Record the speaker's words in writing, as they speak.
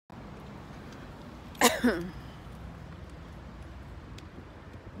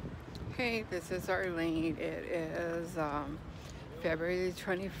Hey, this is Arlene. It is February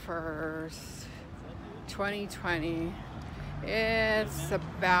 21st, 2020. It's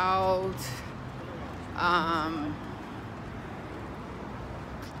about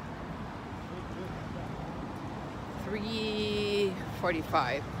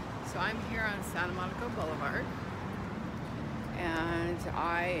 3:45. So I'm here on Santa Monica Boulevard, and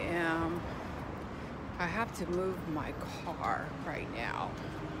I have to move my car right now.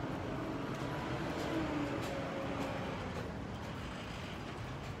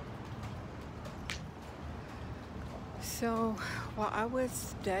 So while I was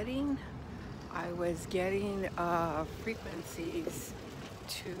studying, I was getting frequencies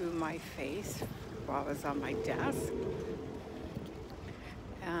to my face while I was on my desk,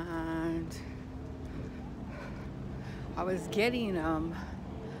 and I was getting them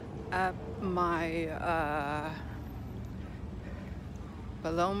up my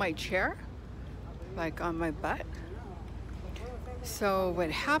below my chair, like on my butt. So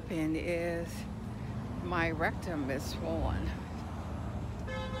what happened is my rectum is swollen,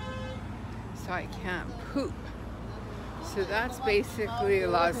 so I can't poop. So that's basically a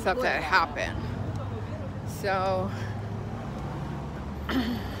lot of stuff that happened. So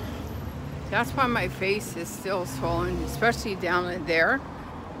that's why my face is still swollen, especially down in there,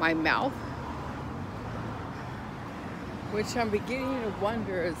 my mouth, which I'm beginning to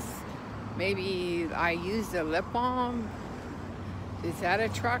wonder is maybe I used a lip balm. Does that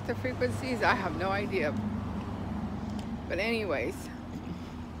attract the frequencies? I have no idea. But anyways,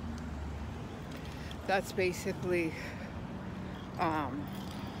 that's basically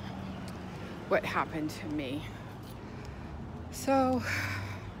what happened to me. So,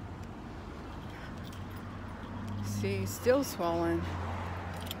 see, still swollen.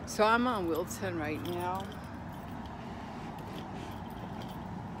 So I'm on Wilson right now.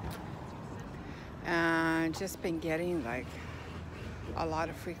 And just been getting like a lot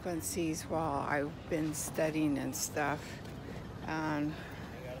of frequencies while I've been studying and stuff, and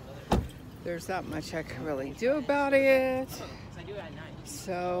there's not much I can really do about it.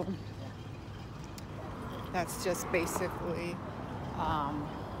 So that's just basically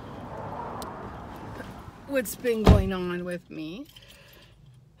what's been going on with me.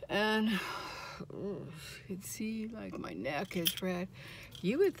 And you can see like my neck is red.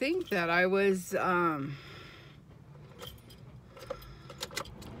 You would think that I was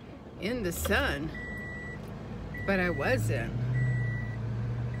in the sun, but I wasn't.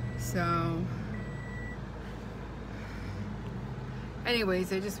 So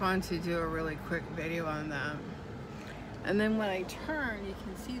anyways, I just wanted to do a really quick video on that. And then when I turn, you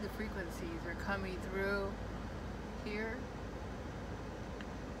can see the frequencies are coming through here,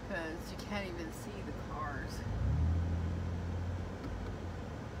 because you can't even see the cars.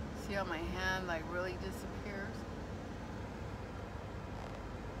 See how my hand like really disappears?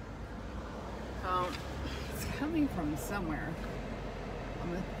 It's coming from somewhere.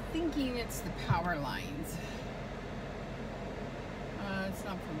 I'm thinking it's the power lines. It's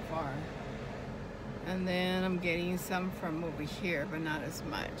not from far. And then I'm getting some from over here, but not as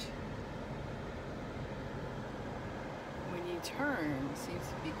much. When you turn, it seems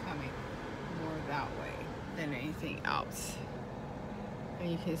to be coming more that way than anything else.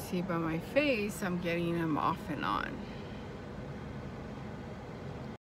 And you can see by my face, I'm getting them off and on.